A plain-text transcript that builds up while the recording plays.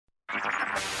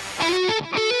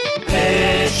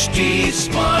HT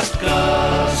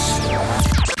Smartcast.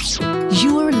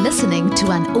 You are listening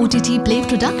to an OTTplay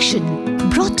production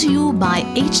brought to you by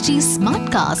HT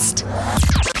Smartcast.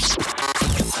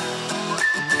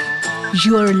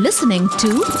 You are listening to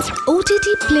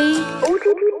OTTplay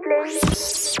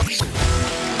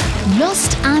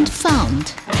Lost and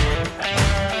Found.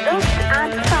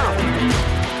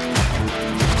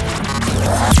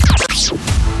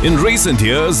 In recent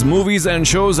years, movies and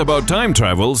shows about time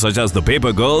travel, such as The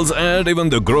Paper Girls and even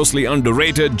the grossly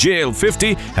underrated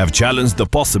JL50, have challenged the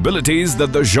possibilities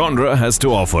that the genre has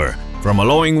to offer. From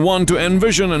allowing one to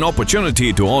envision an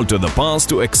opportunity to alter the past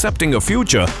to accepting a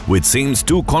future which seems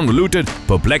too convoluted,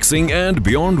 perplexing, and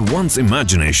beyond one's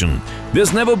imagination.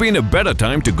 There's never been a better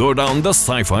time to go down the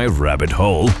sci-fi rabbit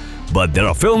hole. But there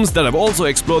are films that have also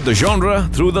explored the genre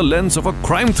through the lens of a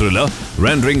crime thriller,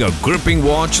 rendering a gripping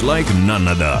watch like none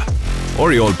other.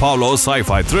 Oriol Paulo's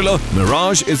sci-fi thriller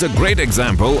Mirage is a great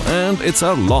example, and it's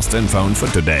our lost and found for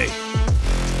today.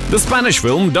 The Spanish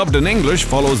film, dubbed in English,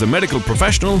 follows a medical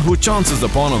professional who chances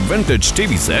upon a vintage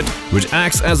TV set which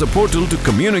acts as a portal to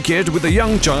communicate with a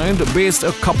young child based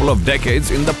a couple of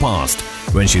decades in the past.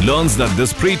 When she learns that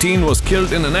this preteen was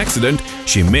killed in an accident,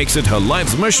 she makes it her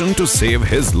life's mission to save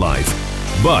his life.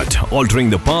 But altering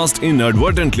the past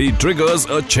inadvertently triggers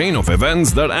a chain of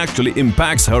events that actually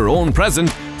impacts her own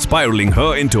present, spiraling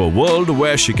her into a world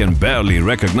where she can barely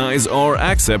recognize or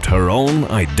accept her own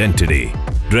identity.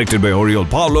 Directed by Oriol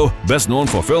Paulo, best known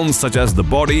for films such as The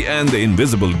Body and The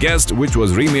Invisible Guest, which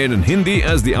was remade in Hindi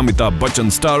as the Amitabh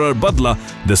Bachchan-starrer Badla,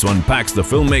 this one packs the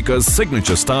filmmaker's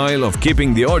signature style of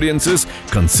keeping the audiences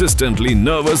consistently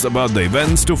nervous about the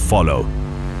events to follow.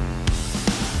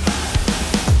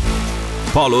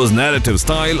 Paulo's narrative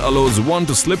style allows one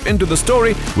to slip into the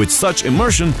story with such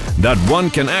immersion that one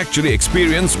can actually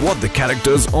experience what the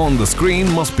characters on the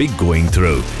screen must be going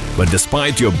through. But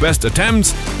despite your best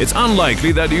attempts, it's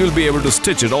unlikely that you'll be able to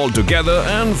stitch it all together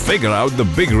and figure out the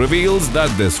big reveals that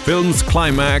this film's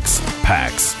climax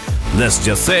packs. Let's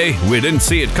just say we didn't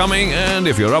see it coming, and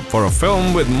if you're up for a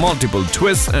film with multiple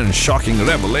twists and shocking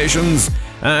revelations,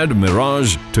 add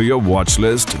Mirage to your watch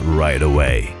list right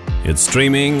away. It's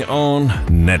streaming on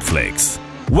Netflix.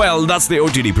 Well, that's the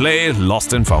OTTplay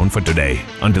Lost and Found for today.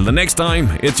 Until the next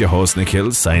time, it's your host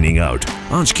Nkhil signing out.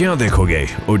 Aaj kya dekhoge?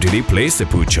 OTTplay se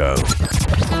poocho.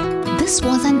 This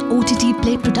was an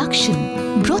OTTplay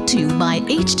production brought to you by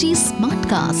HT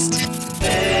Smartcast.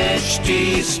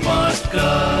 HT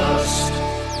Smartcast.